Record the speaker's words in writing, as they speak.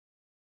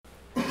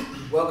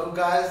Welcome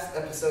guys,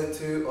 episode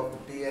 2 of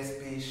the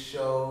BSB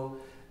show,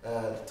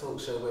 the talk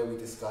show where we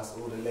discuss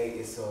all the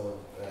latest of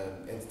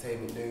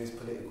entertainment news,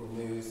 political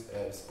news,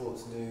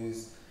 sports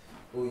news,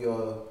 all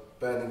your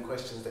burning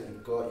questions that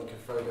you've got, you can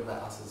throw them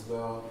at us as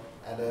well.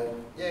 And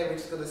yeah, we're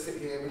just going to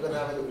sit here, we're going to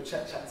have a little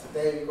chat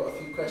today. We've got a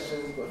few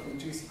questions, we've got a few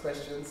juicy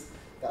questions.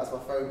 That was my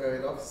phone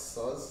going off,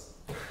 soz.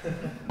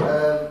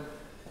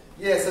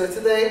 Yeah, so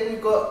today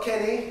we've got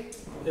Kenny.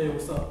 Hey,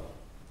 what's up?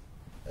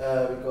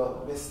 We've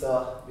got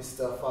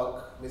Mr.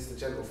 Funk, Mr.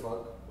 Gentle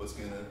Funk. What's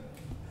going on?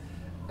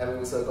 And we've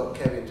also got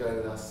Kevin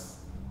joining us.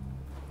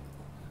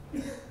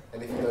 And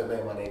if you don't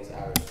know, my name's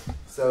Aaron.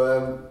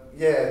 So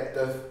yeah,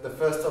 the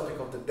first topic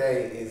of the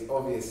day is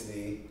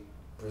obviously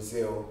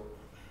Brazil.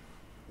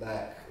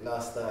 Like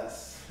last night,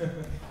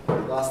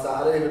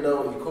 I don't even know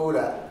what you call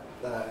that.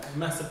 Like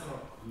Massacre.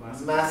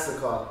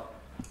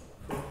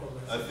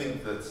 I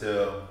think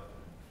that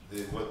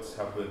what's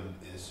happened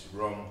is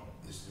wrong.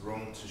 It's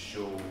wrong to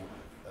show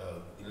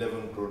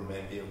 11 grown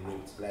men being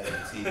raped live on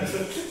TV. I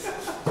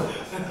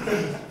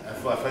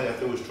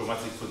thought it was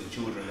traumatic for the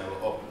children that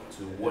were up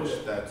to watch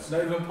that.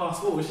 Not even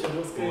passport, what's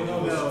going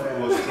on now? It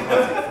was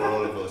traumatic for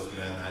all of us,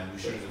 man, and we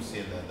shouldn't have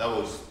seen that. That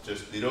was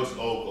just, they just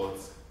all got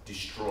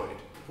destroyed.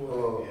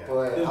 Oh yeah.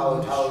 Boy, I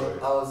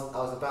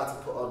was about to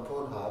put on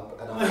Pornhub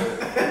and I thought,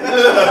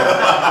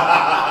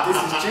 this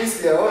is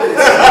juicy, I want it.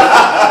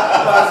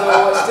 Might as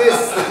well watch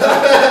this.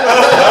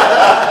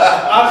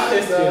 I'm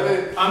pissed,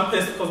 I'm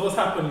pissed because what's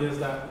happened is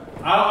that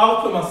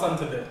I'll put my son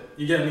to bed,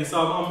 you get me? So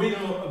I'm reading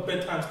a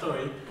bedtime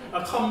story,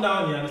 I come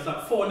down here and it's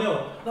like 4-0.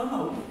 And I'm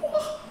like,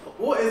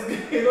 what is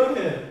going on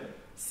here?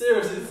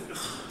 Seriously.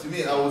 To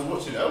me, I was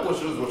watching,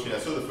 I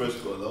saw the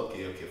first goal,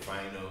 okay,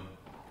 fine, it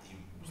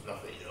was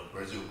nothing,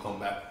 Brazil come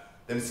back.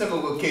 Then the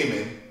second goal came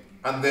in,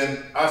 and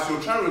then as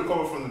you're trying to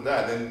recover from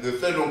that, then the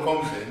third one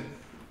comes in,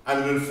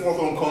 and then the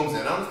fourth one comes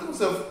in. I was thinking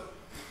to myself,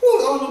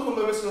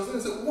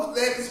 what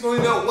the heck is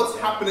going on? What's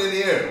happening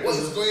here? What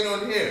is going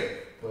on here?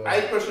 Well,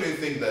 I personally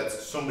think that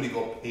somebody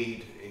got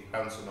paid a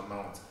handsome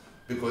amount,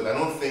 because I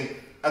don't think,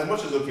 as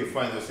much as okay,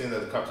 fine, they're saying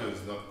that the captain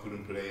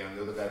couldn't play and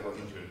the other guy got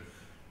injured.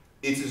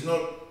 It is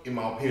not, in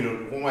my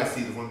opinion, when I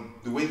see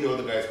the way the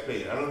other guys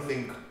played, I don't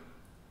think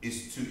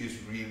it's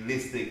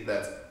realistic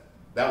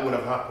that would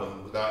have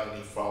happened without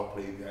any foul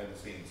play behind the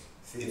scenes.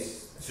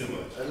 It's too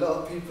much. A lot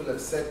of people have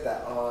said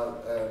that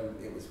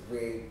it was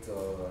rigged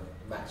or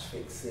match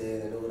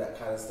fixing and all that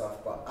kind of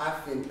stuff, but I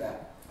think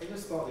that I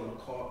just thought they were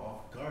caught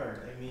off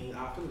guard. I mean,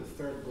 after the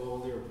third goal,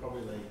 they were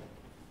probably like,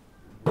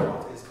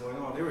 what is going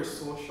on? They were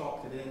so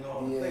shocked they didn't know how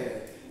to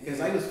play. Because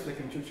I was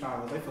flicking through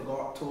channels, I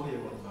forgot totally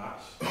about the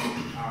match.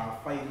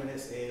 5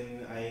 minutes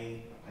in,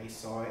 I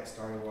saw it,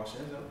 started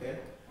watching it, I was like, okay.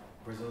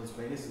 Brazil's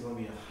playing. This is going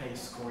to be a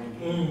high-scoring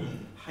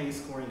game.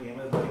 High-scoring game.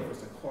 I was looking for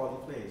some quality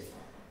plays.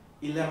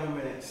 11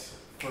 minutes,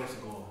 first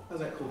goal. I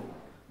was like, cool.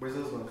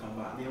 Brazil's going to come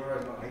back.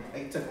 Neymar,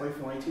 I took my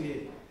phone. I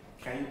tweeted,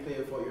 "Can you play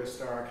without your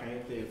star? Can you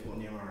play without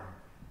Neymar?"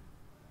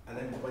 And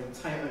then by the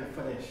time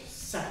I finished,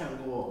 second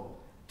goal,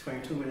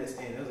 22 minutes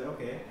in, I was like,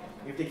 okay,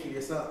 if they keep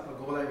this up, a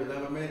goal every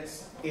 11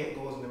 minutes, 8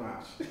 goals in the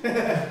match.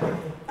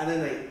 And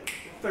then like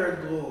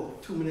third goal,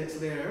 2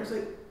 minutes later, I was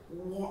like,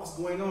 what's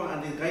going on?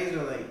 And the guys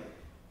are like,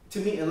 to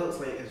me, it looks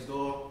like as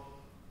though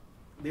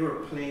they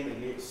were playing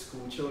against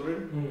school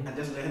children and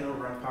just letting them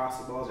run past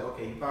the ball. Like,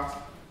 okay, you pass,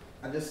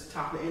 and just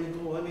tap it in the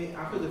goal. I mean,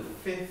 after the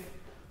fifth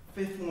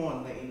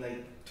one, like in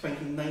like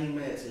 29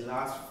 minutes, the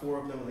last 4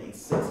 of them like in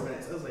 6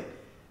 minutes, I was like,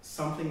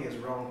 something is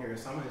wrong here.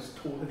 Something is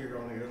totally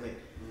wrong here. Like,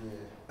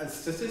 and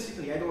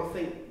statistically, I don't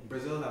think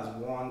Brazil has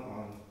won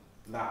on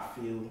that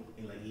field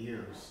in like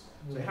years.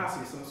 So it has to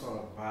be some sort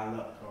of bad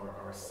luck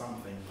or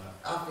something. But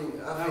I think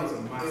that was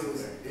a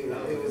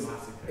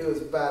massacre. It was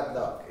bad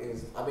luck.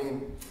 I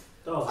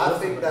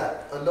think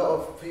that a lot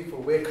of people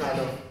we're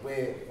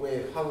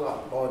hung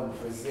up on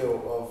Brazil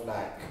of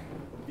like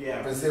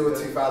Brazil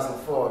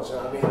 2004. Do you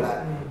know what I mean?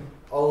 Like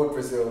old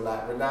Brazil,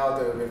 like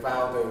Ronaldo,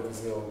 Rivaldo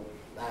Brazil,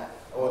 like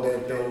or the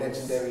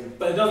legendary.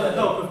 But it doesn't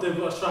help if they've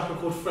got a striker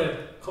called Fred.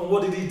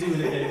 What did he do in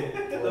the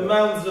game? The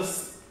man's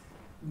just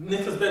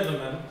Nicholas Bentner,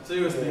 man.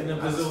 Seriously, in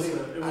Brazil.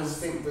 I just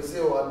think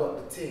Brazil are not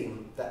the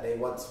team that they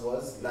once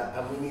was. Like,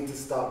 and we need to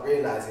start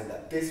realizing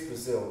that this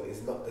Brazil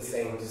is not the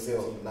same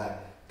Brazil. Like,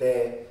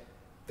 they're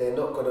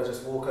not gonna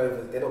just walk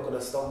over. They're not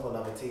gonna stomp on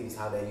other teams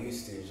how they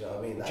used to. Do you know what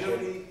I mean? Like,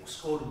 Germany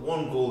scored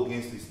 1 goal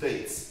against the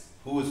States,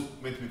 who was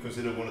meant to be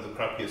considered one of the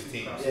crappiest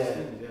teams.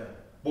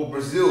 But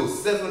Brazil,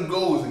 7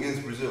 goals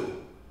against Brazil.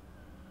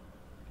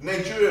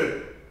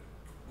 Nigeria,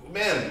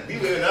 man, we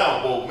went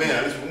out. But man,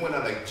 at least we went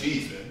out like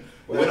G's, man.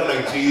 We went out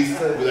like G's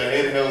with our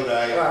head held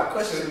high. Alright,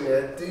 question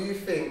here. Do you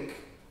think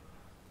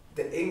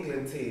the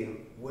England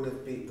team would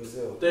have beat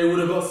Brazil? They would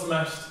have got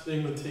smashed, the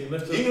England team.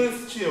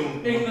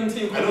 England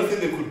team. I don't think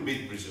they could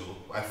beat Brazil.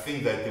 I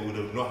think that they would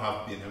have not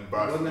have been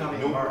embarrassed.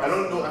 I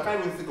don't know. I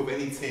can't even think of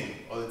any team,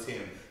 other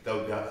team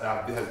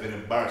that has been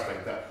embarrassed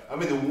like that. I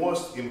mean, the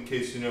worst in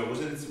case,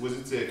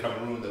 was it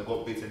Cameroon that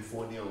got beaten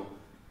 4-0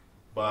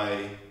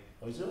 by?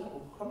 I can't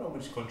remember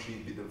which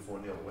country beat them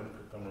 4-0 when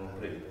Cameroon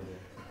played.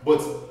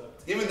 But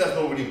even that's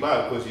not really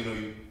bad because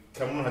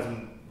Cameroon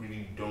hasn't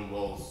really done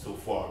well so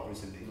far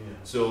recently. Yeah.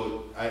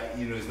 So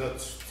it's not.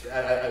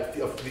 I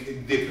feel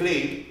they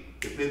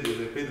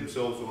played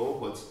themselves well,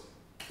 but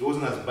it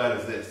wasn't as bad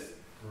as this.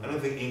 I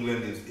don't think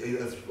England is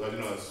as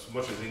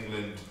much as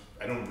England.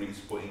 I don't really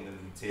support England.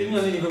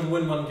 England didn't even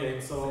win one game,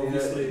 so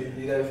obviously.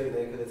 You don't think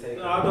they could have taken?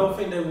 No, I don't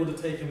think they would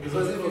have taken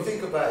because if you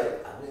think about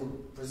it, I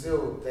mean,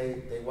 Brazil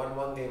they won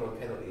one game on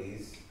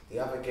penalties. The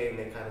other game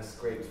they kind of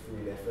scraped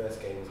through. Their first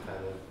game was kind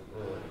of.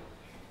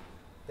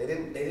 They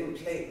didn't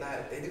play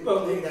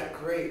play that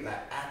great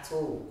at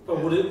all. But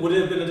would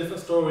it have been a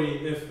different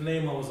story if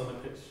Neymar was on the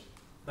pitch?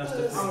 That's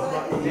different.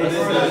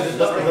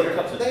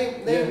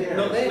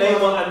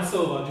 Neymar and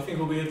Silva. Do you think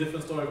it would be a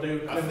different story if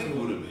they? I think it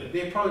would have been.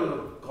 They probably would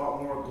have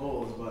got more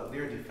goals, but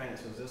their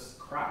defense was just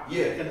crap.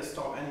 Yeah, they couldn't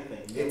stop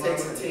anything. It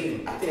takes a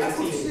team. I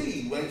could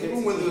see,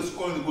 even when they were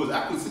scoring the goals,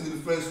 I could see the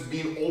defense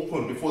being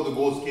open before the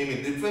goals came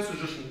in. The defense was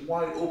just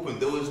wide open.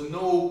 There was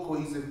no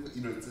cohesive,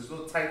 there's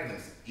no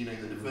tightness, in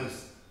the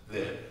defense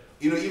there.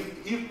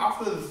 If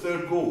after the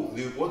third goal,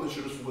 what they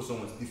should have focused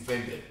on was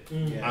defending,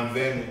 and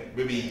then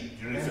maybe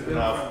during the second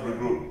half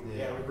regroup.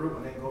 Yeah, regroup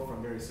and then go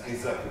from there.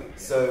 Exactly. Yeah.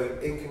 So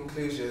in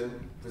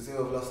conclusion,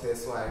 Brazil have lost their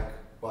swag,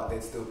 but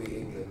they'd still beat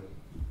England.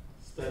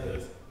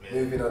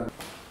 Moving on.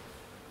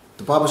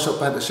 The Barbershop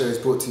Banter Show is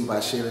brought to you by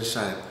Shear and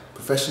Shine,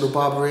 professional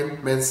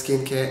barbering, men's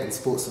skincare, and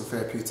sports and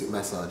therapeutic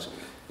massage.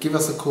 Give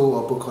us a call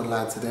or book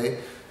online today.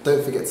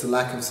 Don't forget to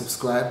like and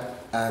subscribe,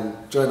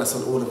 and join us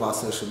on all of our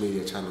social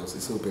media channels.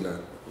 It's all below.